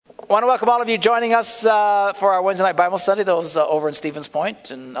I want to welcome all of you joining us for our Wednesday night Bible study, those over in Stevens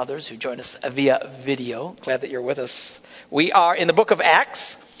Point and others who join us via video. Glad that you're with us. We are in the book of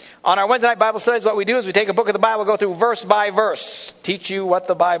Acts. On our Wednesday night Bible studies, what we do is we take a book of the Bible, go through verse by verse, teach you what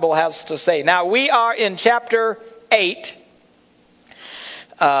the Bible has to say. Now, we are in chapter 8.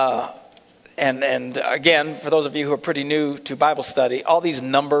 And again, for those of you who are pretty new to Bible study, all these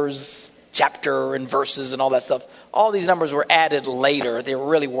numbers, chapter and verses and all that stuff, all these numbers were added later. They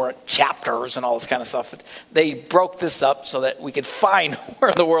really weren't chapters and all this kind of stuff. They broke this up so that we could find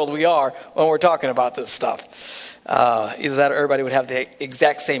where in the world we are when we're talking about this stuff. Either that or everybody would have the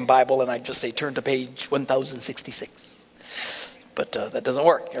exact same Bible, and I'd just say turn to page 1066. But that doesn't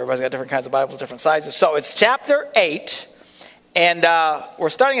work. Everybody's got different kinds of Bibles, different sizes. So it's chapter 8, and we're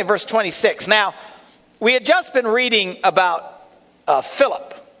starting at verse 26. Now, we had just been reading about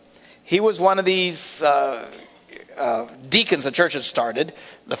Philip. He was one of these deacons the church had started.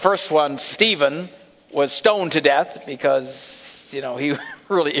 The first one, Stephen, was stoned to death because, he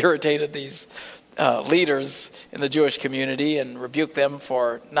really irritated these leaders in the Jewish community and rebuked them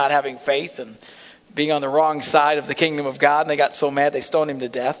for not having faith and being on the wrong side of the kingdom of God. And they got so mad they stoned him to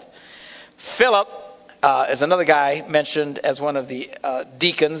death. Philip is another guy mentioned as one of the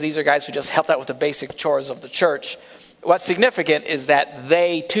deacons. These are guys who just helped out with the basic chores of the church. What's significant is that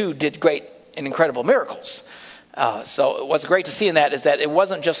they too did great and incredible miracles. So what's great to see in that is that it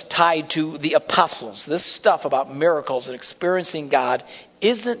wasn't just tied to the apostles. This stuff about miracles and experiencing God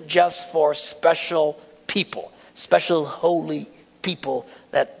isn't just for special people, special holy people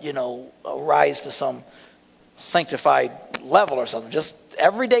that, rise to some sanctified level or something. Just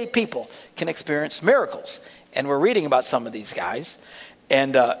everyday people can experience miracles. And we're reading about some of these guys.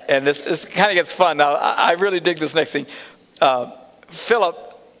 And this kind of gets fun. Now, I really dig this next thing. Philip,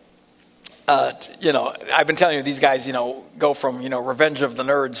 I've been telling you these guys, go from, Revenge of the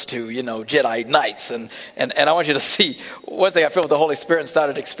Nerds to, Jedi Knights. And I want you to see, once they got filled with the Holy Spirit and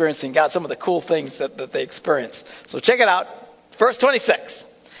started experiencing God, some of the cool things that they experienced. So check it out. Verse 26.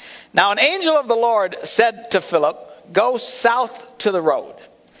 Now an angel of the Lord said to Philip, go south to the road,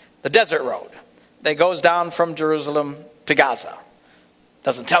 the desert road, that goes down from Jerusalem to Gaza.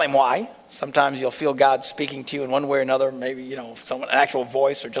 Doesn't tell him why. Sometimes you'll feel God speaking to you in one way or another, maybe, an actual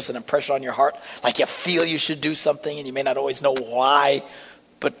voice or just an impression on your heart, like you feel you should do something and you may not always know why,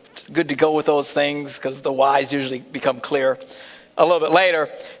 but good to go with those things because the whys usually become clear a little bit later.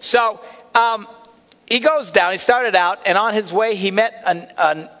 So he goes down, he started out, and on his way he met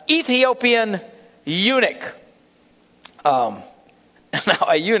an Ethiopian eunuch. Now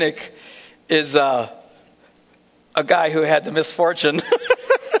a eunuch is a guy who had the misfortune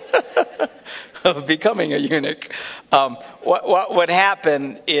of becoming a eunuch. What would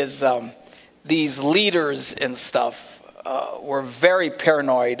happen is these leaders and stuff were very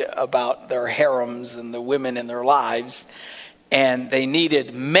paranoid about their harems and the women in their lives, and they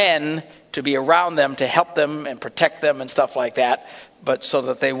needed men to be around them to help them and protect them and stuff like that. But so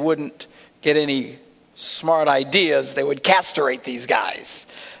that they wouldn't get any smart ideas, they would castrate these guys.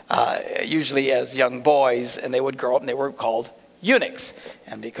 Usually as young boys, and they would grow up and they were called eunuchs.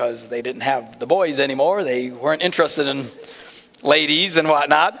 And because they didn't have the boys anymore, they weren't interested in ladies and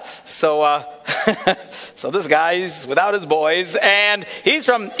whatnot. So so this guy's without his boys, and he's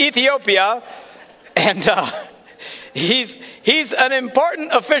from Ethiopia, and he's an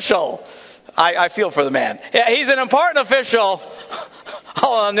important official. I feel for the man. Yeah, he's an important official.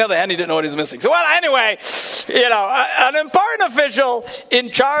 Oh, on the other hand, he didn't know what he was missing. So anyway, an important official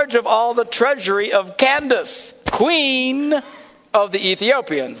in charge of all the treasury of Candace, queen of the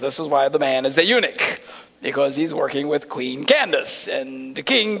Ethiopians. This is why the man is a eunuch, because he's working with Queen Candace, and the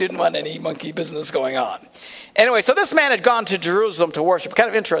king didn't want any monkey business going on. Anyway, so this man had gone to Jerusalem to worship. Kind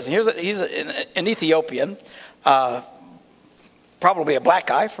of interesting. He's an Ethiopian, probably a black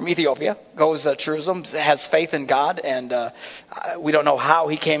guy from Ethiopia, goes to Jerusalem, has faith in God, and we don't know how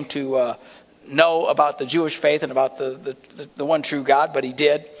he came to know about the Jewish faith and about the one true God, but he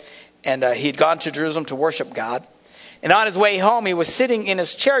did. And he'd gone to Jerusalem to worship God. And on his way home, he was sitting in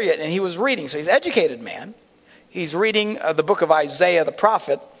his chariot and he was reading. So he's an educated man. He's reading the book of Isaiah the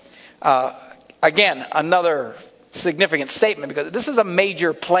prophet. Again, another significant statement, because this is a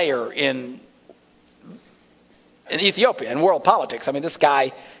major player in Ethiopia, in world politics. I mean, this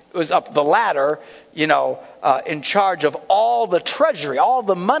guy was up the ladder, in charge of all the treasury, all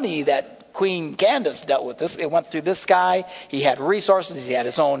the money that Queen Candace dealt with. It went through this guy. He had resources. He had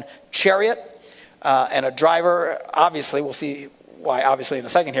his own chariot and a driver. Obviously, we'll see why, obviously, in a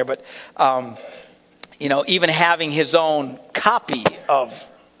second here. But, even having his own copy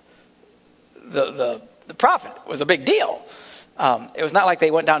of the prophet was a big deal. It was not like they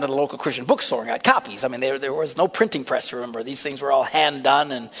went down to the local Christian bookstore and got copies. I mean, there was no printing press, remember. These things were all hand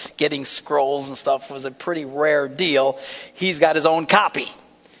done, and getting scrolls and stuff was a pretty rare deal. He's got his own copy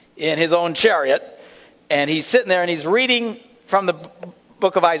in his own chariot, and he's sitting there and he's reading from the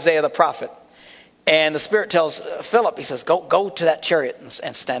book of Isaiah the prophet. And the Spirit tells Philip, he says, go to that chariot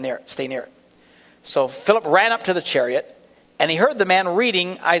and stay near it. So Philip ran up to the chariot, and he heard the man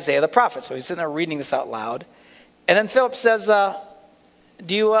reading Isaiah the prophet. So he's sitting there reading this out loud. And then Philip says,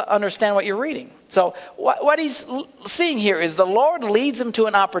 do you understand what you're reading? So what he's seeing here is the Lord leads him to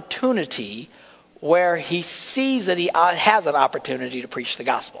an opportunity where he sees that he has an opportunity to preach the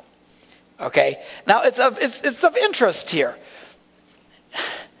gospel. Okay? Now, it's of interest here.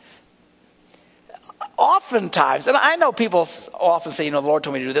 Oftentimes, and I know people often say, the Lord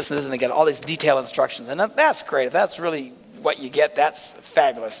told me to do this and this, and they get all these detailed instructions. And that's great. If that's really what you get, that's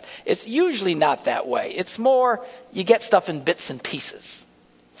fabulous. It's usually not that way. It's more you get stuff in bits and pieces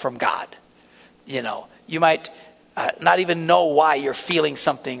from God. You might not even know why you're feeling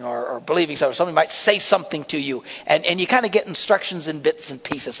something or believing something. Somebody might say something to you, and you kind of get instructions in bits and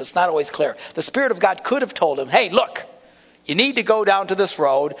pieces. It's not always clear. The Spirit of God could have told him, hey, look, you need to go down to this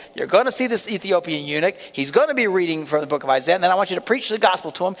road. You're going to see this Ethiopian eunuch. He's going to be reading from the book of Isaiah, and then I want you to preach the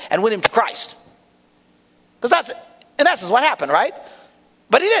gospel to him and win him to Christ. Because that's, in essence, what happened, right?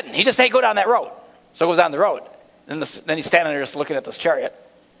 But he didn't. He just said, hey, go down that road. So he goes down the road. Then he's standing there just looking at this chariot.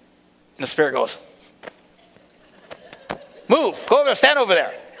 And the Spirit goes, move. Go over there. Stand over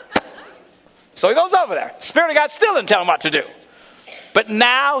there. So he goes over there. The Spirit of God still didn't tell him what to do. But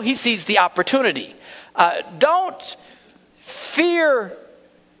now he sees the opportunity. Don't fear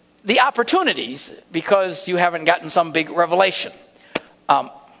the opportunities because you haven't gotten some big revelation.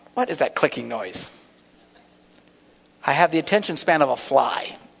 What is that clicking noise? I have the attention span of a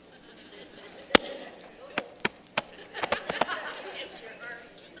fly.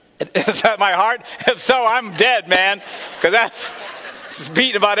 Is that my heart? If so, I'm dead, man. Because it's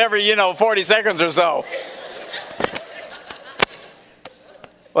beating about every, 40 seconds or so.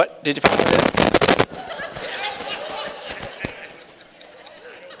 What? Did you find it?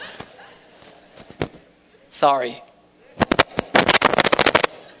 Sorry.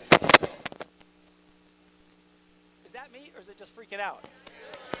 Is that me or is it just freaking out?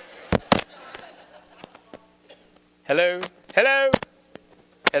 Hello? Hello?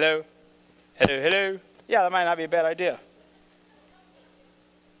 Hello? Hello? Hello? Yeah, that might not be a bad idea.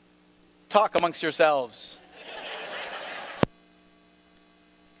 Talk amongst yourselves.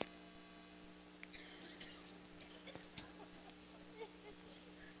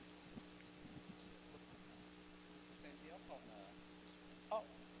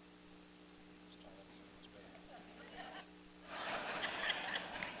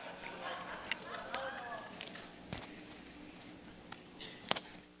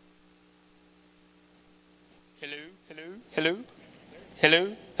 Hello? Hello?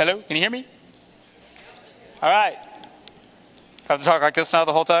 Hello? Hello? Can you hear me? All right. Have to talk like this now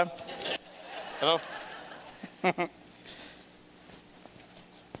the whole time? Hello?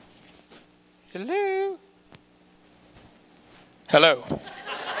 Hello? Hello? All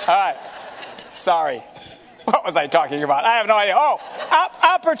right. Sorry. What was I talking about? I have no idea. Oh,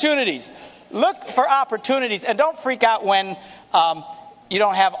 opportunities. Look for opportunities. And don't freak out when you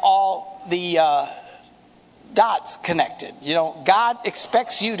don't have all the dots connected. God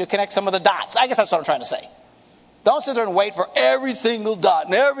expects you to connect some of the dots. I guess that's what I'm trying to say. Don't sit there and wait for every single dot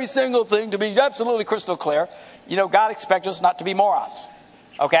and every single thing to be absolutely crystal clear. God expects us not to be morons.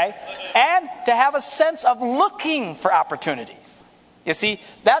 Okay? And to have a sense of looking for opportunities. You see,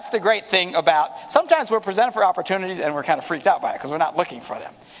 that's the great thing about, sometimes we're presented for opportunities and we're kind of freaked out by it because we're not looking for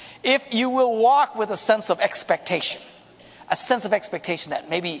them. If you will walk with a sense of expectation that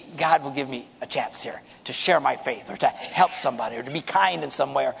maybe God will give me a chance here to share my faith or to help somebody or to be kind in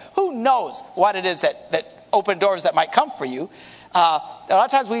some way, or who knows what it is that open doors that might come for you. A lot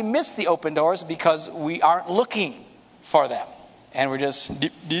of times we miss the open doors because we aren't looking for them. And we're just, and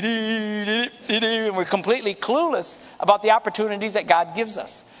we're completely clueless about the opportunities that God gives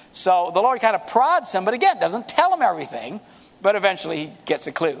us. So the Lord kind of prods him, but again, doesn't tell him everything, but eventually he gets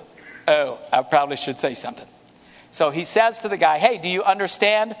a clue. Oh, I probably should say something. So he says to the guy, hey, do you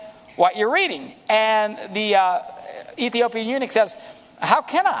understand what you're reading? And the Ethiopian eunuch says, how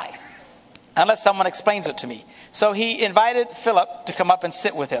can I? Unless someone explains it to me. So he invited Philip to come up and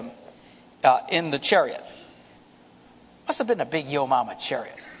sit with him in the chariot. Must have been a big Yo Mama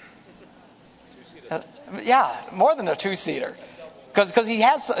chariot. Yeah, more than a two-seater. Because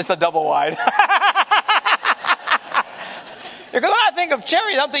it's a double wide. Because when I think of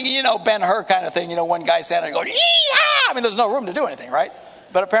chariot, I'm thinking, Ben-Hur kind of thing. One guy standing there going, yee-haw! I mean, there's no room to do anything, right?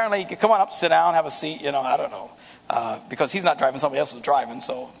 But apparently he could come on up, sit down, have a seat, I don't know. Because he's not driving, somebody else is driving,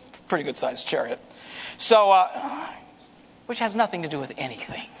 so pretty good sized chariot. So, which has nothing to do with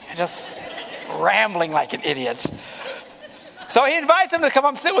anything. Just rambling like an idiot. So he invites him to come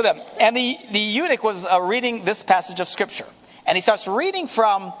up and sit with him. And the eunuch was reading this passage of Scripture. And he starts reading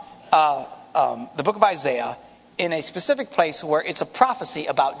from the book of Isaiah in a specific place where it's a prophecy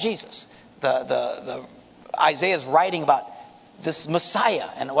about Jesus. The Isaiah is writing about this Messiah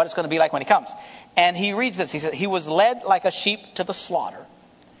and what it's going to be like when he comes. And he reads this. He said, he was led like a sheep to the slaughter.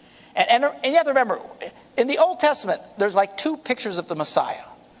 And you have to remember, in the Old Testament, there's like two pictures of the Messiah.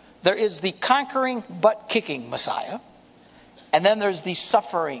 There is the conquering, butt-kicking Messiah. And then there's the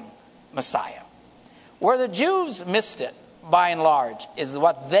suffering Messiah. Where the Jews missed it, by and large, is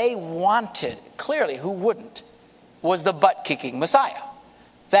what they wanted, clearly, who wouldn't, was the butt-kicking Messiah.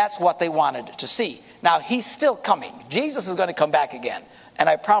 That's what they wanted to see. Now, he's still coming. Jesus is going to come back again. And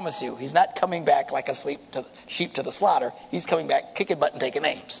I promise you, he's not coming back like a sheep to the slaughter. He's coming back kicking butt and taking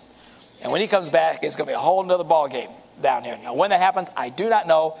names. And when he comes back, it's going to be a whole other ball game down here. Now, when that happens, I do not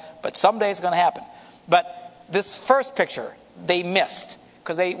know, but someday it's going to happen. But this first picture, they missed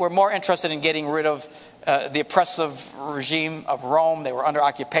because they were more interested in getting rid of the oppressive regime of Rome. They were under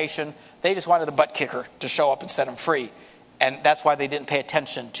occupation. They just wanted the butt kicker to show up and set them free. And that's why they didn't pay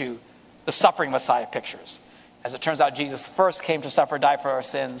attention to the suffering Messiah pictures. As it turns out, Jesus first came to suffer, die for our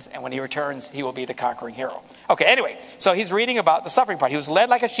sins, and when he returns, he will be the conquering hero. Okay, anyway, so he's reading about the suffering part. He was led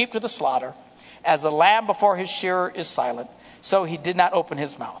like a sheep to the slaughter, as a lamb before his shearer is silent, so he did not open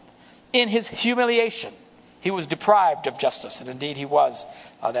his mouth. In his humiliation, he was deprived of justice, and indeed he was.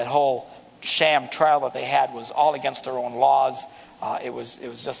 That whole sham trial that they had was all against their own laws. It was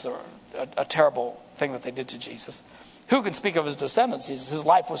just a terrible thing that they did to Jesus. Who can speak of his descendants? His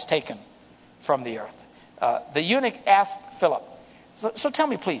life was taken from the earth. The eunuch asked Philip, so tell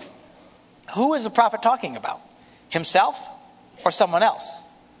me please, who is the prophet talking about? Himself or someone else?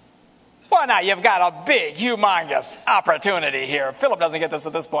 Well, now you've got a big, humongous opportunity here. Philip doesn't get this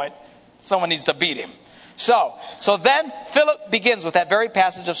at this point. Someone needs to beat him. So then Philip begins with that very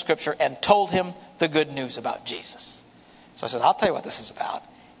passage of Scripture and told him the good news about Jesus. So I said, I'll tell you what this is about.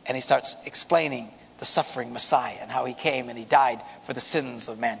 And he starts explaining the suffering Messiah and how he came and he died for the sins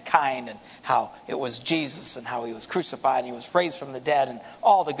of mankind and how it was Jesus and how he was crucified and he was raised from the dead and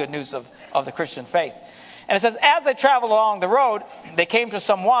all the good news of the Christian faith. And it says, as they traveled along the road, they came to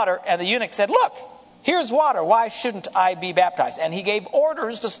some water and the eunuch said, look, here's water. Why shouldn't I be baptized? And he gave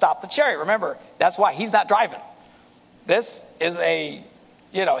orders to stop the chariot. Remember, that's why he's not driving. This is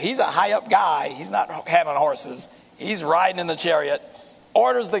he's a high up guy. He's not handling horses. He's riding in the chariot,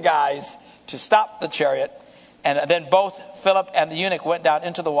 orders the guys to stop the chariot. And then both Philip and the eunuch went down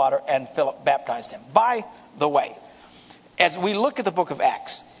into the water and Philip baptized him. By the way, as we look at the book of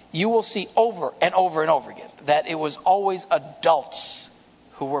Acts, you will see over and over and over again that it was always adults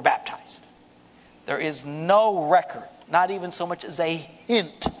who were baptized. There is no record, not even so much as a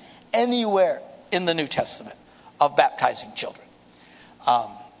hint anywhere in the New Testament of baptizing children.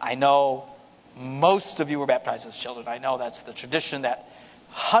 I know most of you were baptized as children. I know that's the tradition that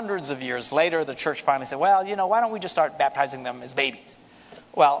hundreds of years later, the church finally said, well, why don't we just start baptizing them as babies?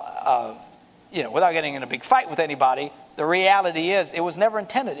 Well, without getting in a big fight with anybody, the reality is it was never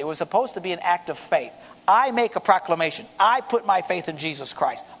intended. It was supposed to be an act of faith. I make a proclamation. I put my faith in Jesus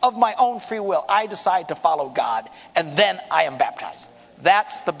Christ. Of my own free will, I decide to follow God, and then I am baptized.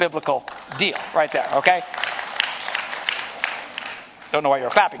 That's the biblical deal right there, okay? Don't know why you're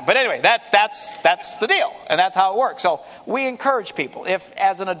clapping. But anyway, that's the deal. And that's how it works. So we encourage people, if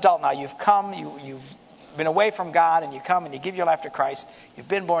as an adult now you've come, you've been away from God and you come and you give your life to Christ, you've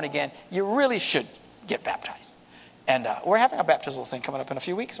been born again, you really should get baptized. And we're having a baptismal thing coming up in a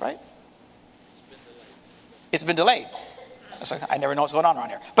few weeks, right? It's been delayed. I never know what's going on around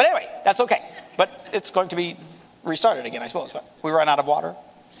here. But anyway, that's okay. But it's going to be restarted again, I suppose. But we ran out of water.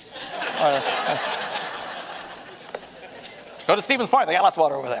 Let's go to Stevens Point. They got lots of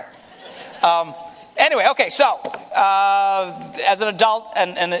water over there. Anyway, okay, so as an adult,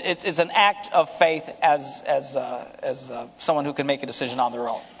 and it's an act of faith as someone who can make a decision on their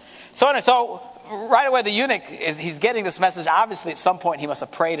own. So right away, the eunuch he's getting this message. Obviously, at some point, he must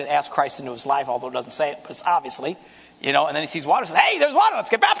have prayed and asked Christ into his life, although it doesn't say it, but it's obviously, and then he sees water, says, hey, there's water, let's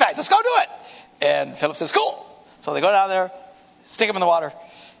get baptized, let's go do it. And Philip says, cool. So they go down there, stick him in the water,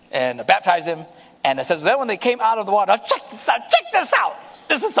 and baptize him. And it says, then when they came out of the water, check this out.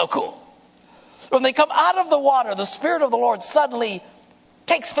 This is so cool. When they come out of the water, the Spirit of the Lord suddenly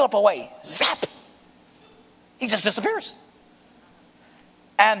takes Philip away. Zap! He just disappears.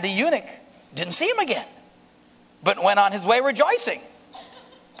 And the eunuch didn't see him again. but went on his way rejoicing.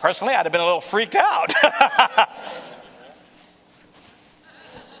 Personally, I'd have been a little freaked out.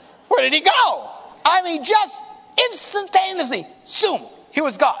 Where did he go? I mean, just instantaneously, zoom, he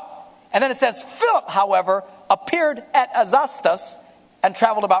was gone. And then it says, Philip, however, appeared at Azotus and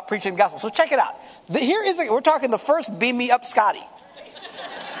traveled about preaching the gospel. So check it out. We're talking the first beam me up Scotty.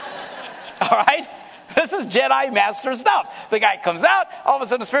 All right? This is Jedi Master stuff. The guy comes out, all of a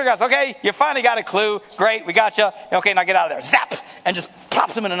sudden the Spirit goes, okay, you finally got a clue. Great, we got you. Okay, now get out of there. Zap! And just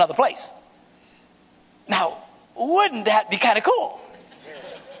plops him in another place. Now, wouldn't that be kind of cool?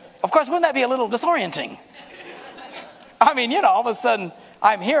 Of course, wouldn't that be a little disorienting? I mean, all of a sudden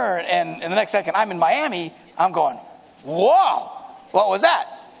I'm here and in the next second I'm in Miami. I'm going, whoa, what was that?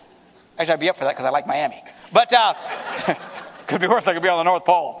 Actually, I'd be up for that because I like Miami. But could be worse. I could be on the North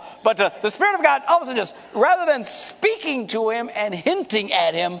Pole. But the Spirit of God, all of a sudden, just rather than speaking to him and hinting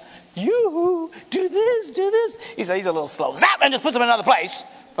at him, you do this. He's a little slow. Zap! And just puts him in another place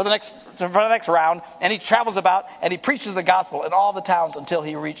for the next round. And he travels about and he preaches the gospel in all the towns until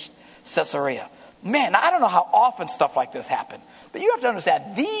he reached Caesarea. Man, I don't know how often stuff like this happened. But you have to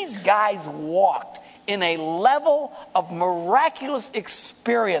understand, these guys walked in a level of miraculous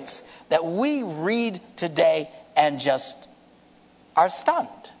experience that we read today and just are stunned.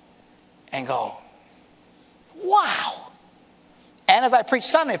 And go, wow. And as I preached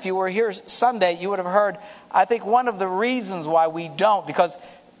Sunday, if you were here Sunday, you would have heard, I think one of the reasons why we don't, because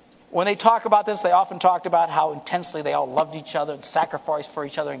when they talk about this, they often talked about how intensely they all loved each other and sacrificed for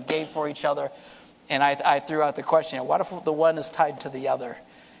each other and gave for each other. And I threw out the question, what if the one is tied to the other?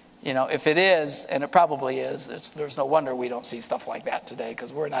 If it is, and it probably is, there's no wonder we don't see stuff like that today,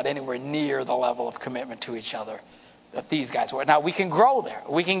 because we're not anywhere near the level of commitment to each other that these guys were. Now, we can grow there.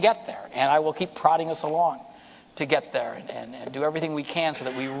 We can get there. And I will keep prodding us along to get there and do everything we can so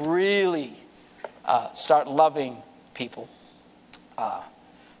that we really start loving people. Wow.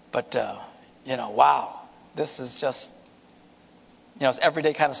 This is just, it's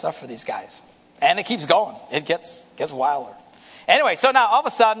everyday kind of stuff for these guys. And it keeps going. It gets wilder. Anyway, so now all of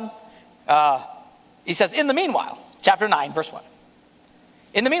a sudden, he says, in the meanwhile, chapter 9, verse 1.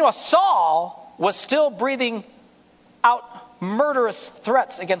 In the meanwhile, Saul was still breathing out murderous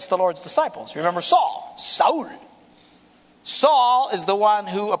threats against the Lord's disciples. Remember Saul? Saul is the one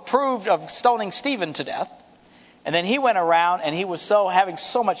who approved of stoning Stephen to death. And then he went around and he was having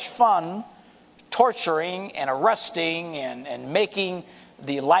so much fun torturing and arresting and making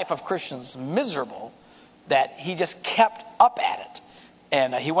the life of Christians miserable that he just kept up at it.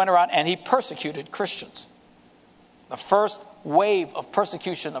 And he went around and he persecuted Christians. The first wave of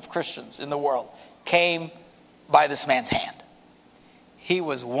persecution of Christians in the world came by this man's hand. He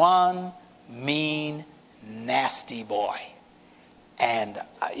was one mean, nasty boy. And,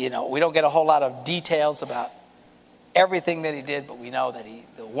 we don't get a whole lot of details about everything that he did, but we know that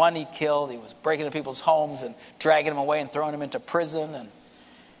the one he killed, he was breaking into people's homes and dragging them away and throwing them into prison. And,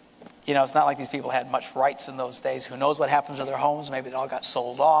 it's not like these people had much rights in those days. Who knows what happens to their homes? Maybe they all got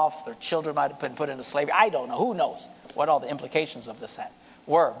sold off. Their children might have been put into slavery. I don't know. Who knows what all the implications of this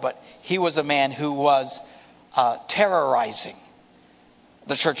were. But he was a man who was terrorizing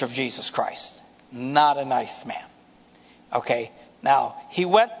the Church of Jesus Christ. Not a nice man. Okay. Now, he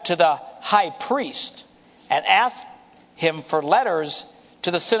went to the high priest and asked him for letters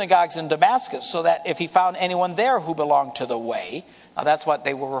to the synagogues in Damascus so that if he found anyone there who belonged to the way, now that's what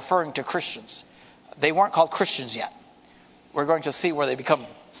they were referring to Christians. They weren't called Christians yet. We're going to see where they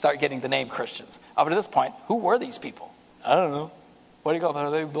start getting the name Christians. Up to this point, who were these people? I don't know. What do you call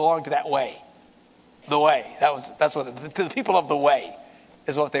them? They belonged to that way. The way. That's what the people of the way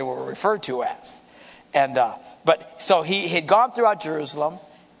is what they were referred to as. And but so he had gone throughout Jerusalem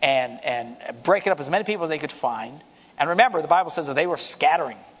and breaking up as many people as they could find. And remember, the Bible says that they were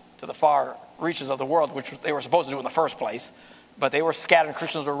scattering to the far reaches of the world, which they were supposed to do in the first place. But they were scattered.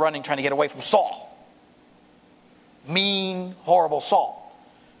 Christians were running, trying to get away from Saul. Mean, horrible Saul.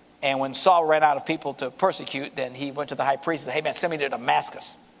 And when Saul ran out of people to persecute, then he went to the high priest and said, hey man, send me to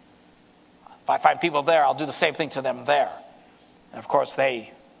Damascus. If I find people there, I'll do the same thing to them there. And of course,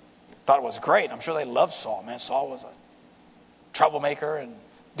 they thought it was great. I'm sure they loved Saul, man. Saul was a troublemaker and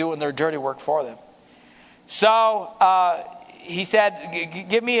doing their dirty work for them. So he said,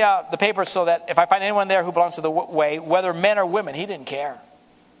 give me the papers so that if I find anyone there who belongs to the way, whether men or women, he didn't care.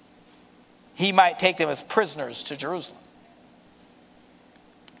 He might take them as prisoners to Jerusalem.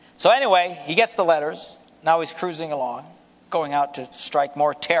 So anyway, he gets the letters. Now he's cruising along, going out to strike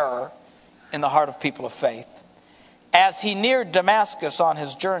more terror in the heart of people of faith. As he neared Damascus on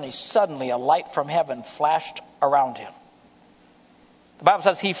his journey, suddenly a light from heaven flashed around him. The Bible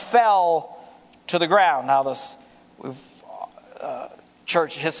says he fell to the ground. Now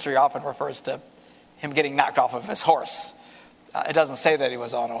Church history often refers to him getting knocked off of his horse. It doesn't say that he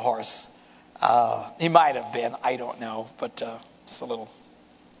was on a horse. He might have been. I don't know. But just a little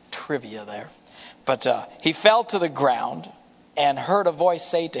trivia there. But he fell to the ground and heard a voice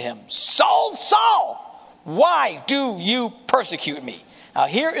say to him, "Saul, Saul, why do you persecute me?" Now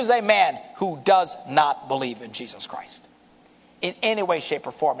here is a man who does not believe in Jesus Christ in any way, shape,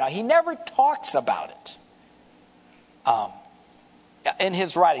 or form. Now he never talks about it in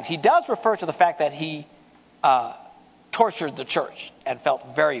his writings. He does refer to the fact that he tortured the church and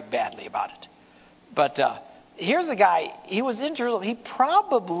felt very badly about it. But here's a guy, he was in Jerusalem. He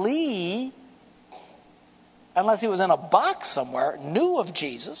probably, unless he was in a box somewhere, knew of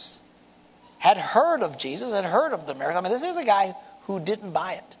Jesus, had heard of Jesus, had heard of the miracle. I mean, this is a guy who didn't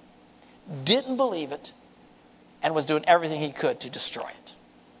buy it, didn't believe it, and was doing everything he could to destroy it.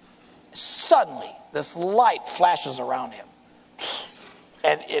 Suddenly, this light flashes around him,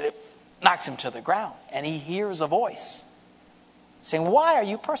 and it knocks him to the ground, and he hears a voice saying, "Why are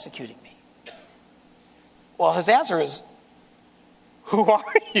you persecuting me?" Well, his answer is, "Who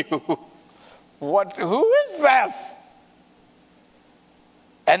are you? Who is this?"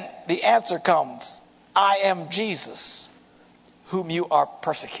 And the answer comes, "I am Jesus, whom you are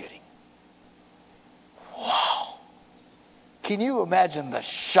persecuting." Wow. Can you imagine the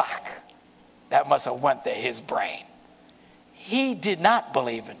shock that must have went to his brain? He did not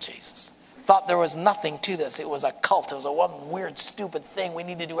believe in Jesus. Thought there was nothing to this. It was a cult. It was a one weird, stupid thing. We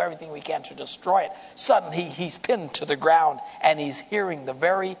need to do everything we can to destroy it. Suddenly, he's pinned to the ground, and he's hearing the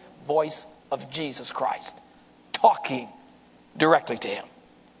very voice of Jesus Christ talking directly to him.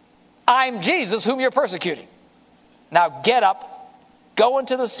 "I'm Jesus whom you're persecuting. Now get up, go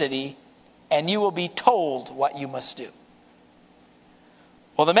into the city, and you will be told what you must do."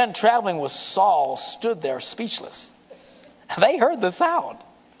 Well, the men traveling with Saul stood there speechless. They heard the sound,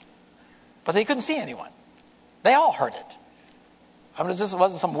 but they couldn't see anyone. They all heard it. I mean, this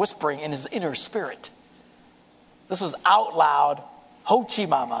wasn't some whispering in his inner spirit. This was out loud. "Ho chi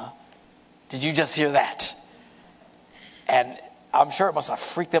mama, did you just hear that?" And I'm sure it must have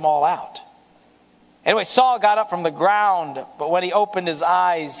freaked them all out. Anyway, Saul got up from the ground, but when he opened his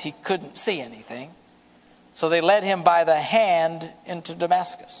eyes, he couldn't see anything. So they led him by the hand into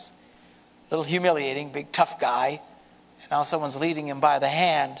Damascus. A little humiliating, big tough guy. And now someone's leading him by the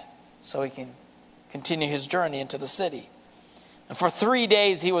hand so he can continue his journey into the city. And for 3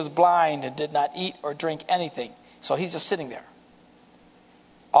 days he was blind and did not eat or drink anything. So he's just sitting there.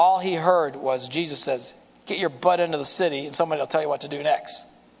 All he heard was Jesus says, "Get your butt into the city and somebody will tell you what to do next."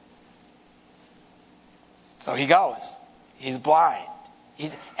 So he goes. He's blind.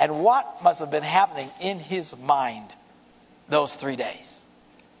 And what must have been happening in his mind those 3 days?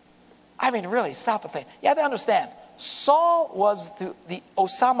 I mean, really, stop and think. You have to understand, Saul was the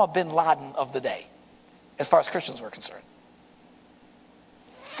Osama bin Laden of the day, as far as Christians were concerned.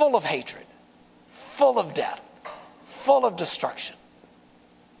 Full of hatred, full of death, full of destruction.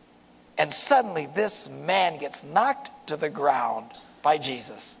 And suddenly this man gets knocked to the ground by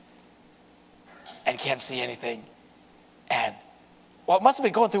Jesus and can't see anything. And what must have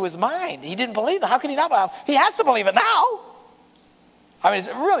been going through his mind? He didn't believe it. How can he not believe it? He has to believe it now. I mean, it's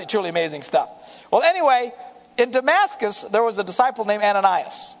really, truly amazing stuff. Well, anyway, in Damascus, there was a disciple named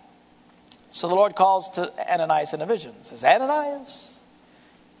Ananias. So the Lord calls to Ananias in a vision. He says, "Ananias?"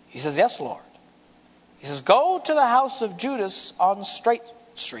 He says, "Yes, Lord." He says, "Go to the house of Judas on Straight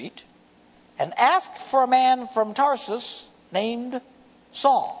Street and ask for a man from Tarsus named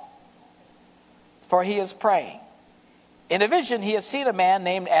Saul, for he is praying. In a vision, he has seen a man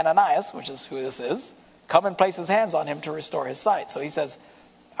named Ananias," which is who this is, "come and place his hands on him to restore his sight." So he says,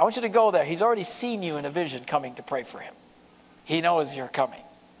 "I want you to go there. He's already seen you in a vision coming to pray for him. He knows you're coming."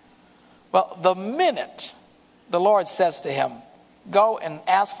 Well, the minute the Lord says to him, "Go and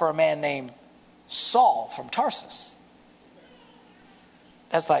ask for a man named Saul from Tarsus,"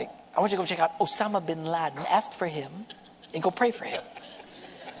 that's like, I want you to go check out Osama bin Laden, ask for him, and go pray for him.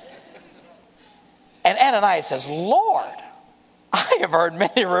 And Ananias says, "Lord, I have heard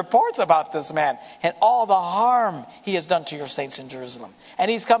many reports about this man and all the harm he has done to your saints in Jerusalem. And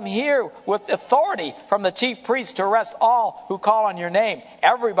he's come here with authority from the chief priest to arrest all who call on your name."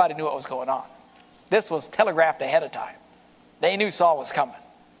 Everybody knew what was going on. This was telegraphed ahead of time. They knew Saul was coming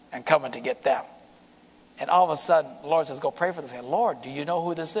and coming to get them. And all of a sudden, the Lord says, "Go pray for this guy." "Lord, do you know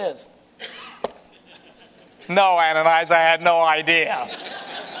who this is?" "No, Ananias, I had no idea."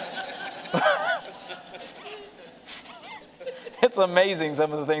 It's amazing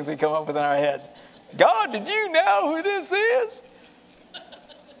some of the things we come up with in our heads. "God, did you know who this is?"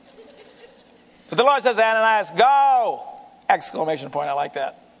 But the Lord says to Ananias, go! Exclamation point, I like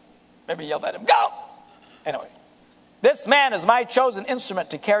that. Maybe yelled at him, go! Anyway, this man is my chosen instrument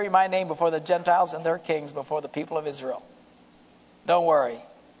to carry my name before the Gentiles and their kings, before the people of Israel. Don't worry,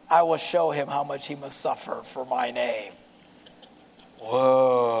 I will show him how much he must suffer for my name.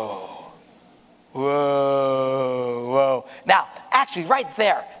 Whoa. Whoa. Whoa. Now, actually, right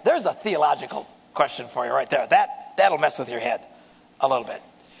there, there's a theological question for you right there. That'll mess with your head a little bit.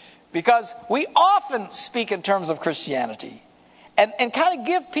 Because we often speak in terms of Christianity and kind of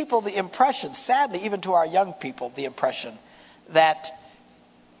give people the impression, sadly, even to our young people, the impression that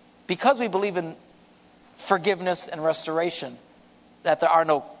because we believe in forgiveness and restoration, that there are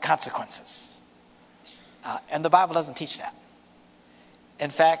no consequences. And the Bible doesn't teach that. In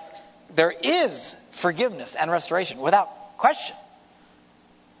fact, there is forgiveness and restoration without question.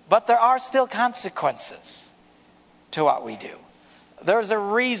 But there are still consequences to what we do. There's a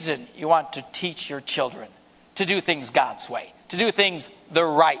reason you want to teach your children to do things God's way, to do things the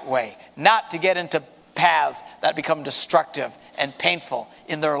right way, not to get into paths that become destructive and painful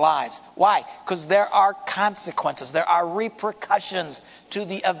in their lives. Why? Because there are consequences. There are repercussions to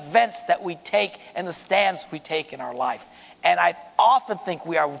the events that we take and the stands we take in our life. And I often think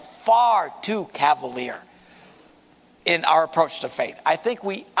we are far too cavalier in our approach to faith. I think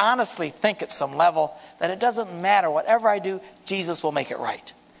we honestly think at some level that it doesn't matter. Whatever I do, Jesus will make it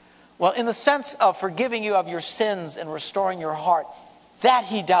right. Well, in the sense of forgiving you of your sins and restoring your heart, that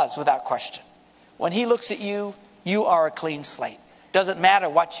he does without question. When he looks at you, you are a clean slate. Doesn't matter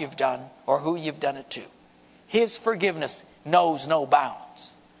what you've done or who you've done it to. His forgiveness knows no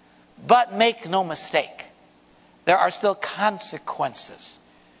bounds. But make no mistake, there are still consequences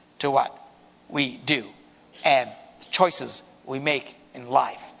to what we do and the choices we make in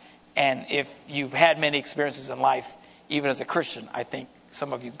life. And if you've had many experiences in life, even as a Christian, I think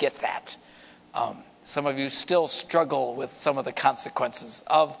some of you get that. Some of you still struggle with some of the consequences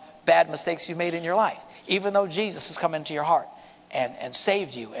of bad mistakes you made in your life, even though Jesus has come into your heart and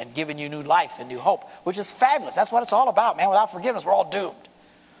saved you and given you new life and new hope, which is fabulous. That's what it's all about, man. Without forgiveness, we're all doomed.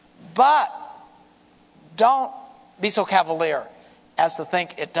 But don't be so cavalier as to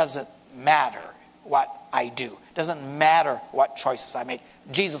think it doesn't matter what I do. It doesn't matter what choices I make.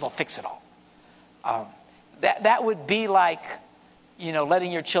 Jesus will fix it all. That would be like,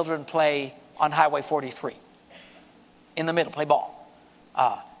 letting your children play on Highway 43 in the middle, play ball.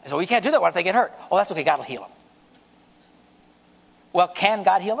 So we can't do that. What if they get hurt? Oh, that's okay. God will heal them. Well, can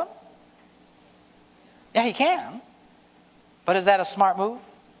God heal them? Yeah, he can. But is that a smart move?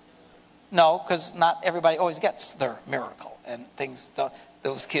 No, because not everybody always gets their miracle. And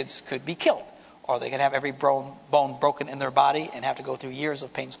those kids could be killed. Or they could have every bone broken in their body and have to go through years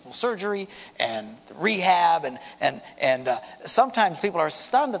of painful surgery and rehab. And sometimes people are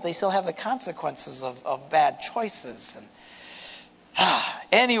stunned that they still have the consequences of bad choices.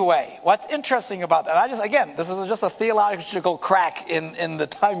 Anyway, what's interesting about that, this is just a theological crack in the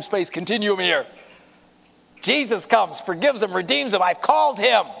time-space continuum here. Jesus comes, forgives him, redeems him. I've called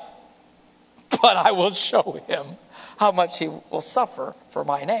him, but I will show him how much he will suffer for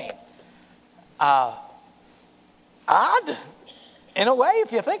my name. Odd, in a way,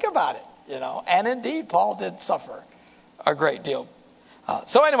 if you think about it, And indeed, Paul did suffer a great deal.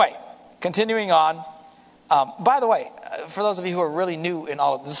 So anyway, continuing on. By the way, for those of you who are really new in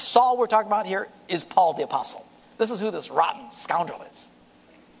all of this, Saul we're talking about here is Paul the Apostle. This is who this rotten scoundrel is.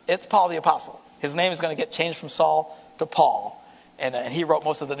 It's Paul the Apostle. His name is going to get changed from Saul to Paul. And he wrote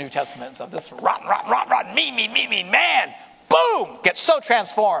most of the New Testament. So this rotten, mean man, boom, gets so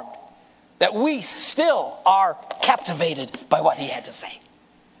transformed that we still are captivated by what he had to say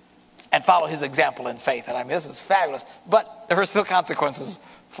and follow his example in faith. And this is fabulous. But there are still consequences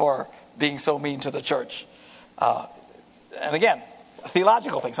for being so mean to the church. And again, a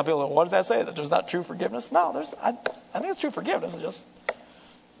theological thing. Some people go, what does that say? That there's not true forgiveness? No, I think it's true forgiveness. It's just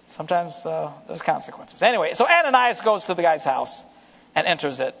sometimes there's consequences. Anyway, so Ananias goes to the guy's house and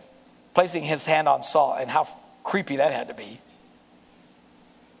enters it, placing his hand on Saul. And how creepy that had to be.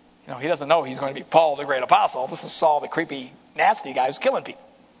 He doesn't know he's going to be Paul the great apostle. This is Saul, the creepy, nasty guy who's killing people.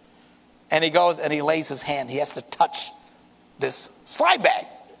 And he goes and he lays his hand. He has to touch this slime bag,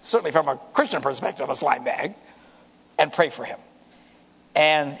 certainly from a Christian perspective, a slime bag, and pray for him.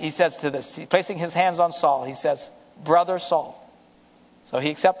 And he says to this, placing his hands on Saul, he says, brother Saul. So he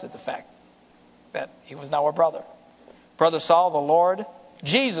accepted the fact that he was now a brother. Brother Saul, the Lord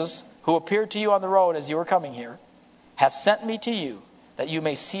Jesus, who appeared to you on the road as you were coming here, has sent me to you that you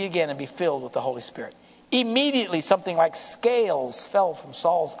may see again and be filled with the Holy Spirit. Immediately something like scales fell from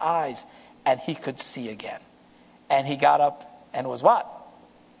Saul's eyes and he could see again. And he got up and was what?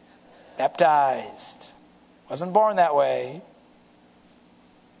 baptized. Wasn't born that way.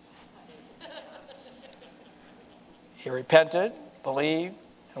 He repented, believed,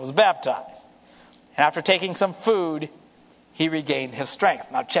 and was baptized. And after taking some food, he regained his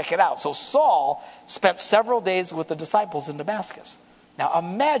strength. Now check it out. So Saul spent several days with the disciples in Damascus. Now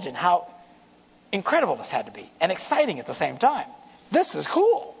imagine how incredible this had to be and exciting at the same time. This is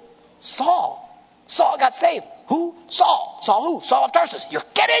cool. Saul got saved. Who? Saul. Saul who? Saul of Tarsus. You're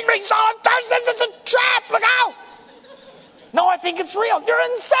kidding me. Saul of Tarsus is a trap. Look out. No, I think it's real.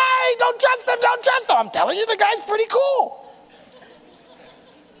 You're insane. Don't trust him. Don't trust him. I'm telling you, the guy's pretty cool.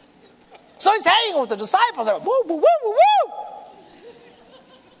 So he's hanging with the disciples. They're like, woo, woo, woo, woo, woo.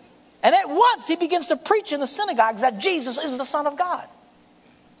 And at once he begins to preach in the synagogues that Jesus is the Son of God.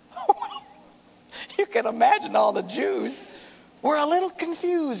 You can imagine all the Jews were a little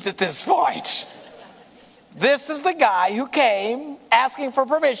confused at this point. This is the guy who came asking for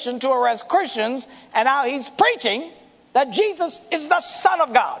permission to arrest Christians, and now he's preaching that Jesus is the Son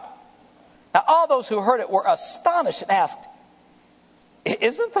of God. Now all those who heard it were astonished and asked,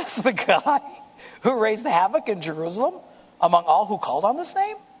 isn't this the guy who raised havoc in Jerusalem among all who called on this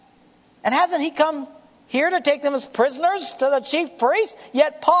name? And hasn't he come here to take them as prisoners to the chief priests?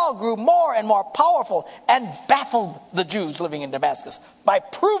 Yet Paul grew more and more powerful and baffled the Jews living in Damascus by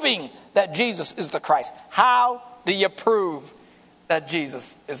proving that Jesus is the Christ. How do you prove that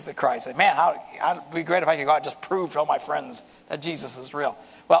Jesus is the Christ? Man, it'd be great if I could go out and just prove to all my friends that Jesus is real.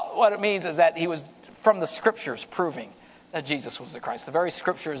 Well, what it means is that he was from the scriptures proving that Jesus was the Christ. The very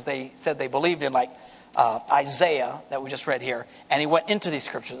scriptures they said they believed in, like Isaiah that we just read here, and he went into these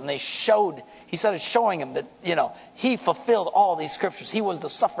scriptures and he started showing him that, he fulfilled all these scriptures. He was the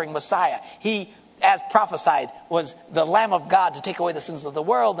suffering Messiah. He, as prophesied, was the Lamb of God to take away the sins of the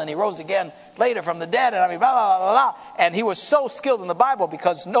world, and he rose again later from the dead, and blah, blah, blah, blah. And he was so skilled in the Bible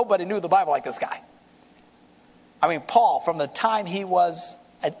because nobody knew the Bible like this guy. Paul, from the time he was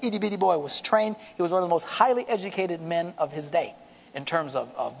an itty-bitty boy, was trained. He was one of the most highly educated men of his day in terms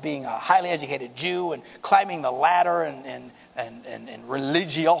of being a highly educated Jew and climbing the ladder and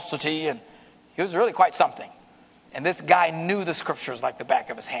religiosity. And he was really quite something. And this guy knew the scriptures like the back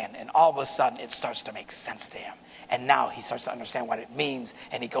of his hand. And all of a sudden, it starts to make sense to him. And now he starts to understand what it means.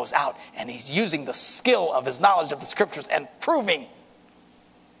 And he goes out and he's using the skill of his knowledge of the scriptures and proving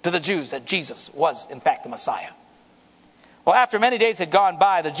to the Jews that Jesus was, in fact, the Messiah. Well, after many days had gone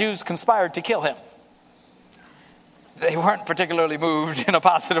by, the Jews conspired to kill him. They weren't particularly moved in a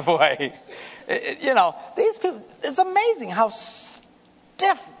positive way. These people, it's amazing how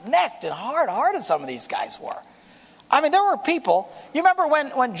stiff-necked and hard-hearted some of these guys were. There were people, you remember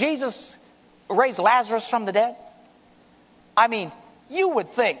when Jesus raised Lazarus from the dead? You would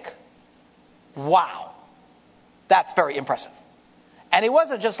think, wow, that's very impressive. And he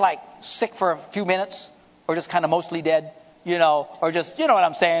wasn't just like sick for a few minutes or just kind of mostly dead. Or just, what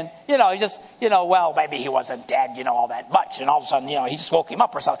I'm saying? He just, well, maybe he wasn't dead, all that much. And all of a sudden, he just woke him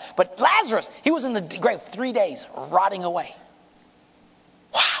up or something. But Lazarus, he was in the grave 3 days, rotting away.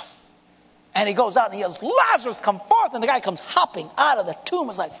 Wow. And he goes out and he yells, Lazarus, come forth. And the guy comes hopping out of the tomb.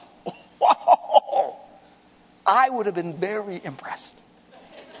 It's like, whoa. I would have been very impressed.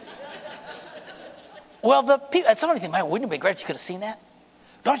 Well, the people, and somebody think, man, wouldn't it be great if you could have seen that?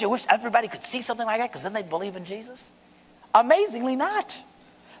 Don't you wish everybody could see something like that? Because then they'd believe in Jesus. Amazingly not.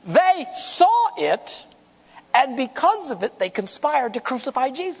 They saw it, and because of it, they conspired to crucify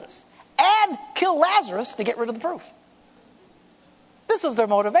Jesus and kill Lazarus to get rid of the proof. This was their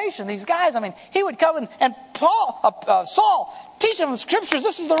motivation. These guys, he would come and Saul, teach them the scriptures.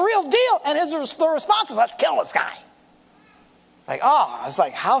 This is the real deal. And the response is, let's kill this guy. It's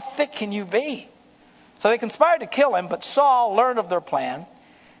like, how thick can you be? So they conspired to kill him, but Saul learned of their plan.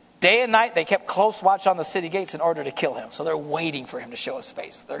 Day and night, they kept close watch on the city gates in order to kill him. So they're waiting for him to show his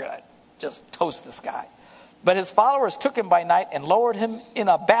face. They're going to just toast this guy. But his followers took him by night and lowered him in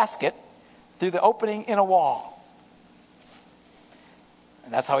a basket through the opening in a wall.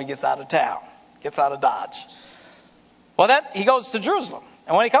 And that's how he gets out of town, gets out of Dodge. Well, then he goes to Jerusalem.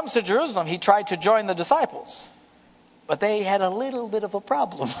 And when he comes to Jerusalem, he tried to join the disciples. But they had a little bit of a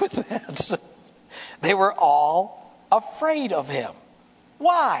problem with that. They were all afraid of him.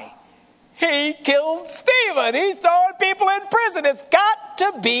 Why? He killed Stephen. He's throwing people in prison. It's got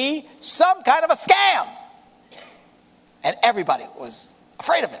to be some kind of a scam. And everybody was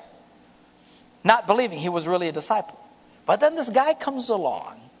afraid of him, not believing he was really a disciple. But then this guy comes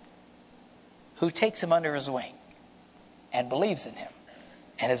along who takes him under his wing and believes in him.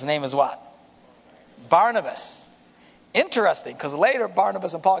 And his name is what? Barnabas. Interesting, because later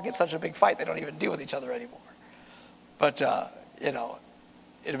Barnabas and Paul get such a big fight they don't even deal with each other anymore. But,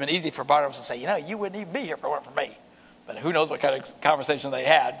 it'd have been easy for Barnabas to say, you wouldn't even be here if it weren't for me. But who knows what kind of conversation they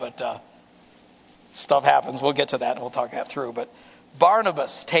had. But stuff happens. We'll get to that and we'll talk that through. But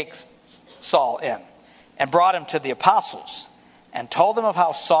Barnabas takes Saul in and brought him to the apostles and told them of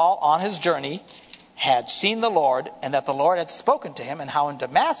how Saul on his journey had seen the Lord and that the Lord had spoken to him and how in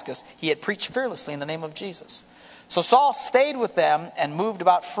Damascus he had preached fearlessly in the name of Jesus. So Saul stayed with them and moved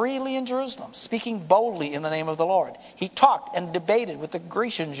about freely in Jerusalem, speaking boldly in the name of the Lord. He talked and debated with the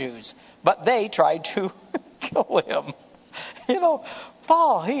Grecian Jews, but they tried to kill him.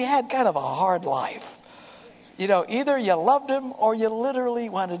 Paul, he had kind of a hard life. Either you loved him or you literally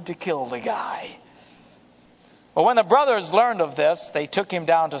wanted to kill the guy. But when the brothers learned of this, they took him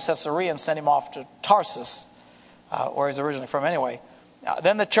down to Caesarea and sent him off to Tarsus, where he's originally from anyway.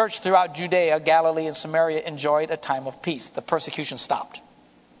 Then the church throughout Judea, Galilee, and Samaria enjoyed a time of peace. The persecution stopped.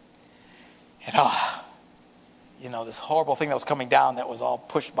 This horrible thing that was coming down that was all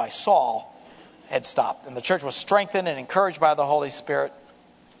pushed by Saul had stopped. And the church was strengthened and encouraged by the Holy Spirit.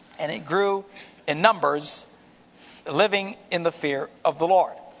 And it grew in numbers, living in the fear of the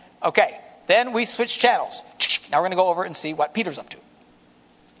Lord. Okay, then we switched channels. Now we're going to go over and see what Peter's up to.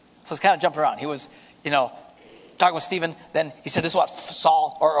 So it's kind of jumping around. He was, talking with Stephen. Then he said, this is what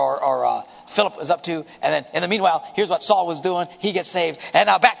Saul or Philip is up to. And then in the meanwhile, here's what Saul was doing. He gets saved. And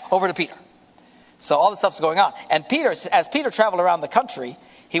now back over to Peter. So all this stuff's going on. And Peter, as Peter traveled around the country,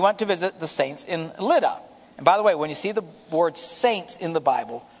 he went to visit the saints in Lydda. And by the way, when you see the word saints in the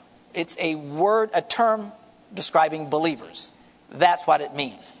Bible, it's a term describing believers. That's what it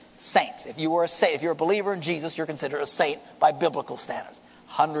means. Saints. If you're a believer in Jesus, you're considered a saint by biblical standards.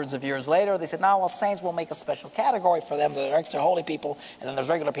 Hundreds of years later, they said, saints will make a special category for them. There are extra holy people, and then there's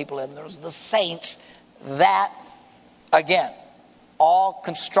regular people, and there's the saints. That, again, all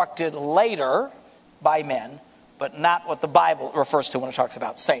constructed later by men, but not what the Bible refers to when it talks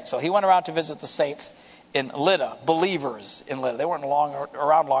about saints. So he went around to visit the saints in Lydda, believers in Lydda. They weren't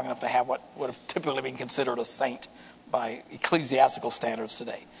around long enough to have what would have typically been considered a saint by ecclesiastical standards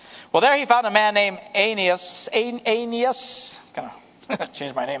today. Well, there he found a man named Aeneas. Kind of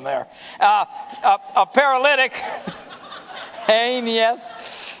changed my name there. A paralytic. Aeneas.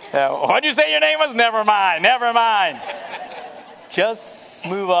 What'd you say your name was? Never mind. Just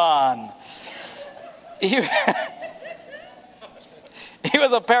move on. He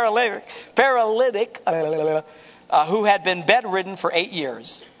was a paralytic who had been bedridden for 8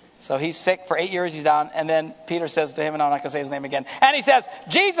 years. So he's sick for 8 years, he's down. And then Peter says to him, and I'm not going to say his name again. And he says,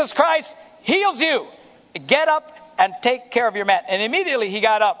 Jesus Christ heals you. Get up and take care of your man. And immediately he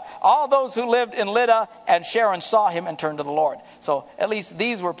got up. All those who lived in Lydda and Sharon saw him and turned to the Lord. So at least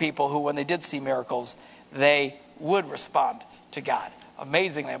these were people who, when they did see miracles, they would respond to God.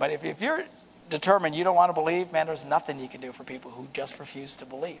 Amazingly. But if you're determined you don't want to believe, man, there's nothing you can do for people who just refuse to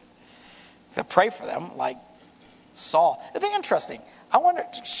believe. So pray for them like Saul. It'd be interesting. I wonder,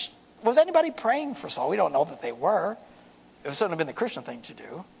 was anybody praying for Saul? We don't know that they were. It would certainly been the Christian thing to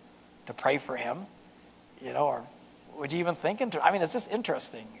do, to pray for him, or would you even think into? I mean, it's just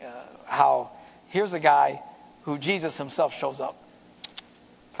interesting how here's a guy who Jesus himself shows up,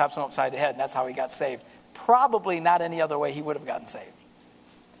 slaps him upside the head, and that's how he got saved. Probably not any other way he would have gotten saved.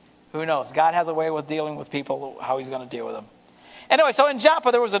 Who knows? God has a way with dealing with people, how he's going to deal with them. Anyway, so in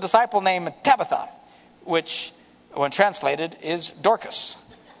Joppa there was a disciple named Tabitha, which, when translated, is Dorcas.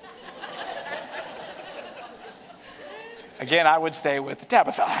 Again, I would stay with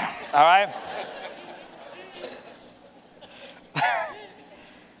Tabitha. All right?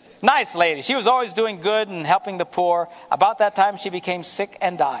 Nice lady. She was always doing good and helping the poor. About that time, she became sick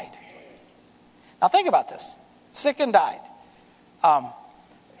and died. Now think about this. Sick and died.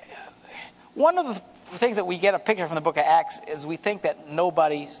 One of the things that we get a picture from the book of Acts is we think that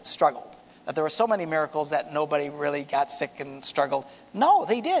nobody struggled. That there were so many miracles that nobody really got sick and struggled. No,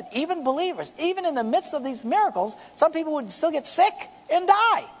 they did. Even believers. Even in the midst of these miracles, some people would still get sick and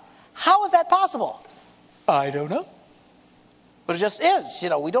die. How is that possible? I don't know. But it just is.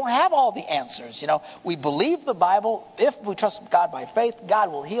 We don't have all the answers. We believe the Bible. If we trust God by faith,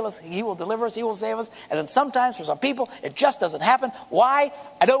 God will heal us. He will deliver us. He will save us. And then sometimes for some people, it just doesn't happen. Why?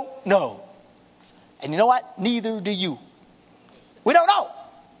 I don't know. And you know what? Neither do you. We don't know.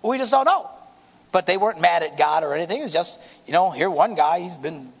 We just don't know. But they weren't mad at God or anything. It's just, here one guy, he's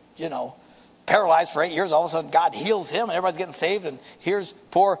been, paralyzed for 8 years. All of a sudden God heals him and everybody's getting saved. And here's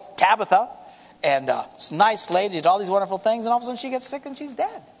poor Tabitha. And this nice lady did all these wonderful things. And all of a sudden she gets sick and she's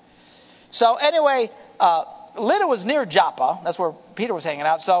dead. So anyway, Lydda was near Joppa. That's where Peter was hanging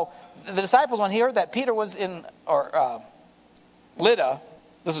out. So the disciples, when he heard that Peter was in Lydda,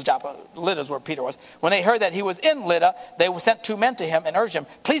 This was Joppa. Lydda is where Peter was. When they heard that he was in Lydda, they sent 2 men to him and urged him,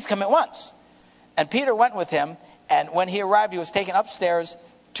 please come at once. And Peter went with him, and when he arrived, he was taken upstairs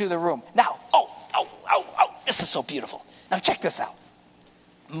to the room. Now, this is so beautiful. Now check this out.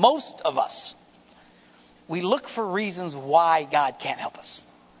 Most of us, we look for reasons why God can't help us.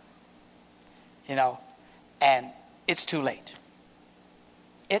 And it's too late.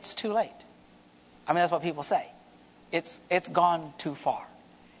 It's too late. I mean, that's what people say. It's gone too far.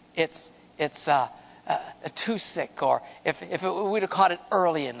 It's too sick, or if we'd have caught it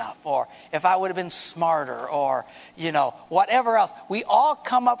early enough, or if I would have been smarter, or whatever else. We all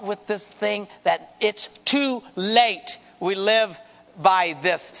come up with this thing that it's too late. We live by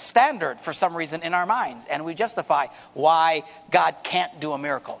this standard for some reason in our minds, and we justify why God can't do a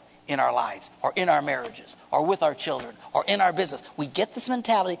miracle in our lives, or in our marriages, or with our children, or in our business. We get this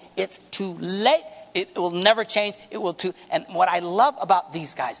mentality, it's too late. It will never change. And what I love about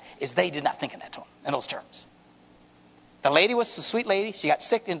these guys is they did not think in those terms. The lady was a sweet lady. She got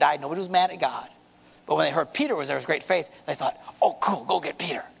sick and died. Nobody was mad at God. But when they heard Peter was there was great faith, they thought, oh, cool, go get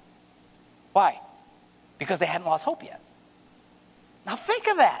Peter. Why? Because they hadn't lost hope yet. Now think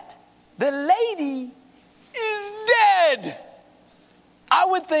of that. The lady is dead. I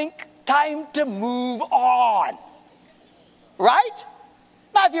would think time to move on. Right?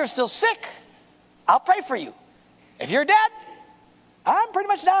 Now if you're still sick, I'll pray for you. If you're dead, I'm pretty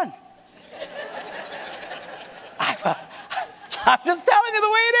much done. I'm just telling you the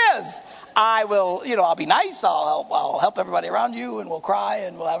way it is. I will, I'll be nice. I'll help everybody around you, and we'll cry,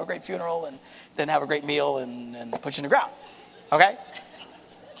 and we'll have a great funeral, and then have a great meal, and put you in the ground. Okay?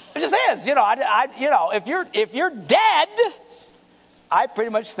 It just is. If you're dead, I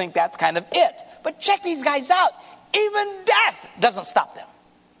pretty much think that's kind of it. But check these guys out. Even death doesn't stop them.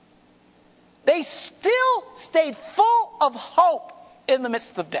 They still stayed full of hope in the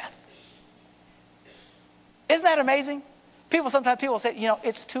midst of death. Isn't that amazing? Sometimes people say,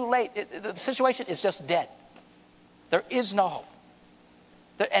 it's too late. The situation is just dead. There is no hope.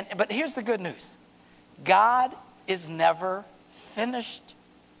 But here's the good news. God is never finished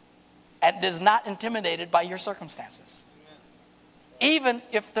and is not intimidated by your circumstances. Even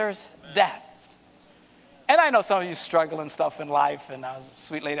if there's death. And I know some of you struggle and stuff in life, and a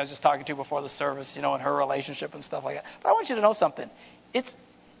sweet lady I was just talking to before the service, in her relationship and stuff like that. But I want you to know something.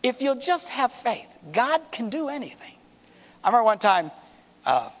 If you'll just have faith, God can do anything. I remember one time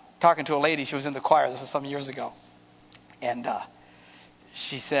talking to a lady. She was in the choir. This was some years ago. And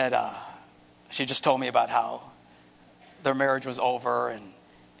she said, she just told me about how their marriage was over,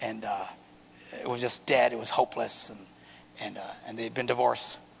 and it was just dead. It was hopeless. And they'd been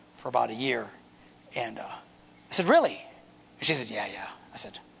divorced for about a year. And I said, really? And she said, yeah. I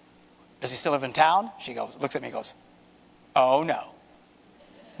said, does he still live in town? She looks at me and goes, oh, no.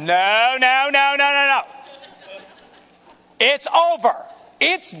 No. It's over.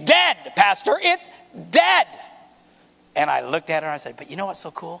 It's dead, Pastor. It's dead. And I looked at her and I said, but you know what's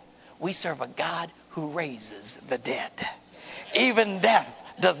so cool? We serve a God who raises the dead. Even death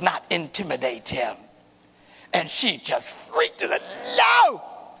does not intimidate him. And she just freaked and said, no!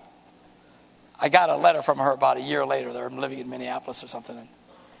 I got a letter from her about a year later. They were living in Minneapolis or something. And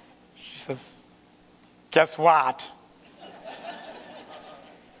she says, guess what?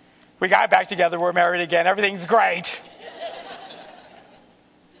 We got back together. We're married again. Everything's great.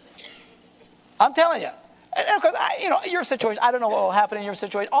 I'm telling you. And of course, your situation, I don't know what will happen in your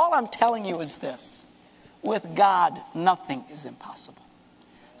situation. All I'm telling you is this. With God, nothing is impossible.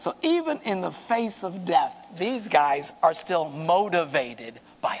 So even in the face of death, these guys are still motivated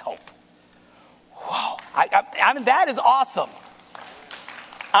by hope. Whoa. I mean, that is awesome.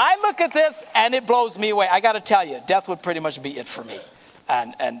 I look at this and it blows me away. I got to tell you, death would pretty much be it for me.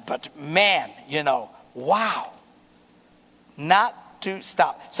 But man, wow. Not to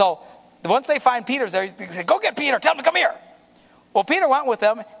stop. So once they find Peter's there, they say, go get Peter. Tell him to come here. Well, Peter went with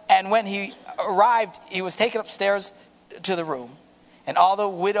them. And when he arrived, he was taken upstairs to the room. And all the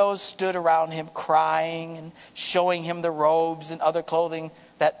widows stood around him crying and showing him the robes and other clothing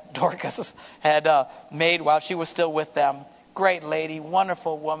that Dorcas had made while she was still with them. Great lady,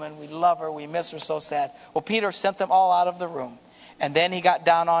 wonderful woman. We love her. We miss her so sad. Well, Peter sent them all out of the room. And then he got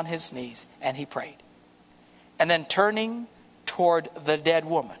down on his knees and he prayed. And then turning toward the dead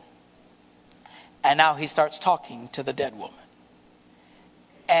woman. And now he starts talking to the dead woman.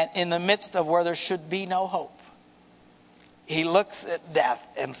 And in the midst of where there should be no hope, he looks at death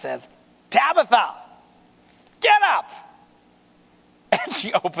and says, Tabitha, get up. And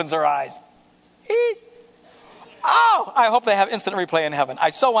she opens her eyes. Oh, I hope they have instant replay in heaven. I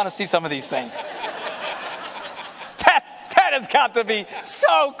so want to see some of these things. That That has got to be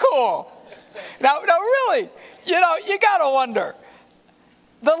so cool. Now really, you got to wonder.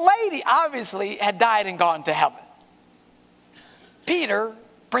 The lady obviously had died and gone to heaven. Peter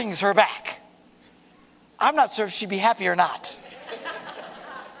brings her back. I'm not sure if she'd be happy or not.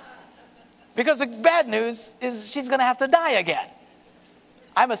 Because the bad news is she's going to have to die again.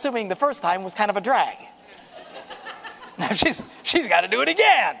 I'm assuming the first time was kind of a drag. Now she's got to do it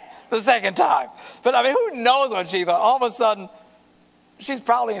again the second time. But I mean, who knows what she thought? All of a sudden, she's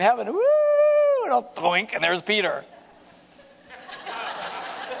probably in heaven. Woo! And a thwink, and there's Peter.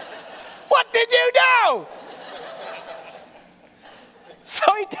 What did you do?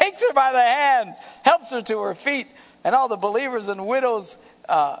 So he takes her by the hand, helps her to her feet, and all the believers and widows,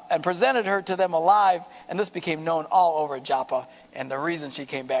 and presented her to them alive. And this became known all over Joppa. And the reason she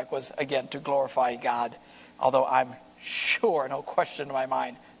came back was, again, to glorify God. Although I'm sure, no question in my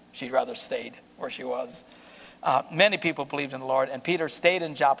mind, she'd rather stayed where she was. Many people believed in the Lord. And Peter stayed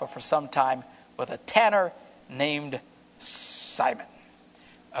in Joppa for some time with a tanner named Simon.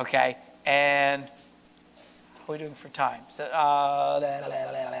 Okay, and what are we doing for time? So,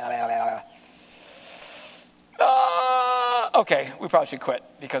 okay, we probably should quit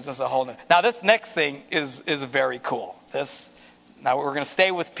because this is a whole new. Now this next thing is very cool. Now we're going to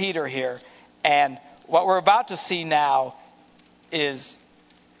stay with Peter here, and what we're about to see now is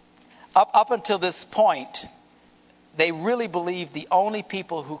up until this point, they really believed the only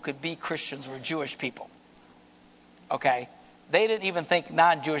people who could be Christians were Jewish people. Okay? They didn't even think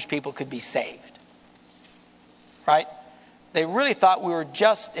non-Jewish people could be saved. Right? They really thought we were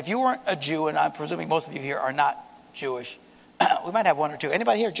just, if you weren't a Jew, and I'm presuming most of you here are not Jewish, we might have one or two.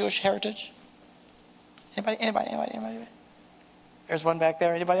 Anybody here Jewish heritage? Anybody? There's one back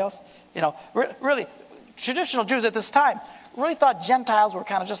there. Anybody else? Really, traditional Jews at this time really thought Gentiles were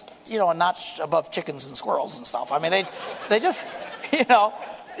kind of just, a notch above chickens and squirrels and stuff. I mean, they just,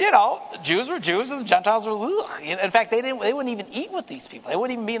 Jews were Jews and the Gentiles were, ugh. In fact, they wouldn't even eat with these people. They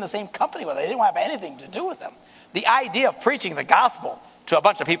wouldn't even be in the same company with them. They didn't want to have anything to do with them. The idea of preaching the gospel to a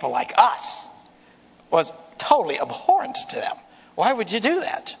bunch of people like us was totally abhorrent to them. Why would you do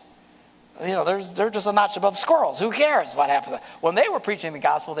that? They're just a notch above squirrels. Who cares what happens? When they were preaching the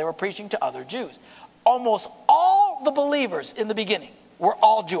gospel, they were preaching to other Jews. Almost all the believers in the beginning were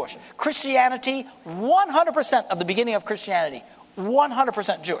all Jewish. Christianity, 100% of the beginning of Christianity,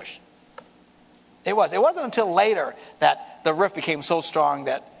 100% Jewish. It was. It wasn't until later that the rift became so strong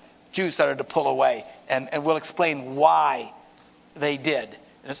that Jews started to pull away. And we'll explain why they did.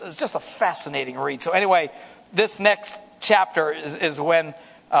 It's just a fascinating read. So anyway, this next chapter is when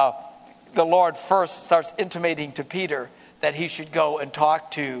the Lord first starts intimating to Peter that he should go and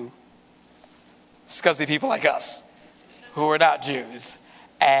talk to scuzzy people like us who are not Jews.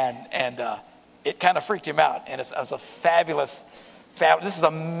 And it kind of freaked him out. And it's a fabulous, this is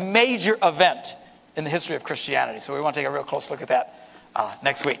a major event in the history of Christianity. So we want to take a real close look at that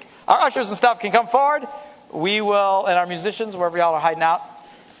next week. Our ushers and stuff can come forward. We will, and our musicians, wherever y'all are hiding out,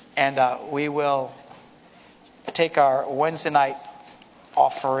 and we will take our Wednesday night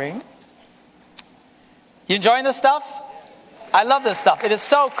offering. You enjoying this stuff? I love this stuff. It is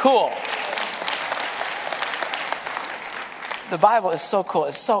so cool. The Bible is so cool.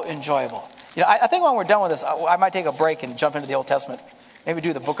 It's so enjoyable. I think when we're done with this, I might take a break and jump into the Old Testament. Maybe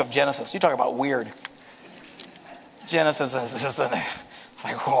do the book of Genesis. You talk about weird. Genesis is just it's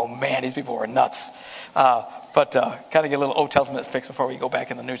like, oh man, these people were nuts. But kind of get a little Old Testament fix before we go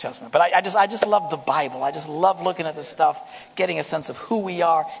back in the New Testament. But I just love the Bible. I just love looking at this stuff, getting a sense of who we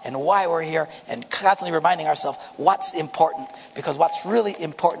are and why we're here, and constantly reminding ourselves what's important. Because what's really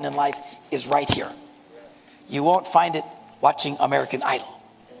important in life is right here. You won't find it watching American Idol.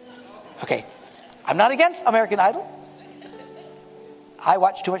 Okay, I'm not against American Idol. I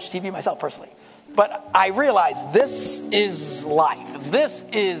watch too much TV myself personally. But I realize this is life.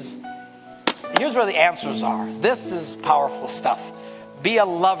 Here's where the answers are. This is powerful stuff. Be a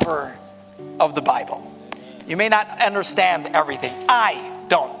lover of the Bible. You may not understand everything. I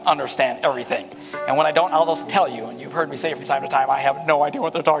don't understand everything. And when I don't, I'll just tell you. And you've heard me say from time to time, I have no idea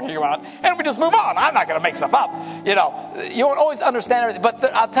what they're talking about. And we just move on. I'm not going to make stuff up. You won't always understand everything.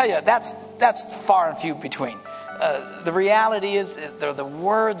 But I'll tell you, that's far and few between. The reality is they're the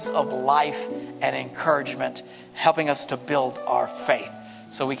words of life and encouragement, helping us to build our faith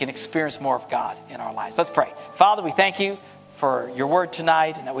so we can experience more of God in our lives. Let's pray. Father, we thank you for your word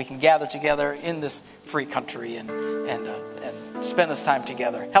tonight, and that we can gather together in this free country and spend this time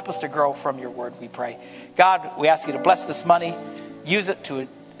together. Help us to grow from your word, we pray. God, we ask you to bless this money. Use it to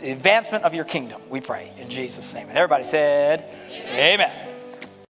the advancement of your kingdom, we pray, in Jesus' name. And everybody said, Amen.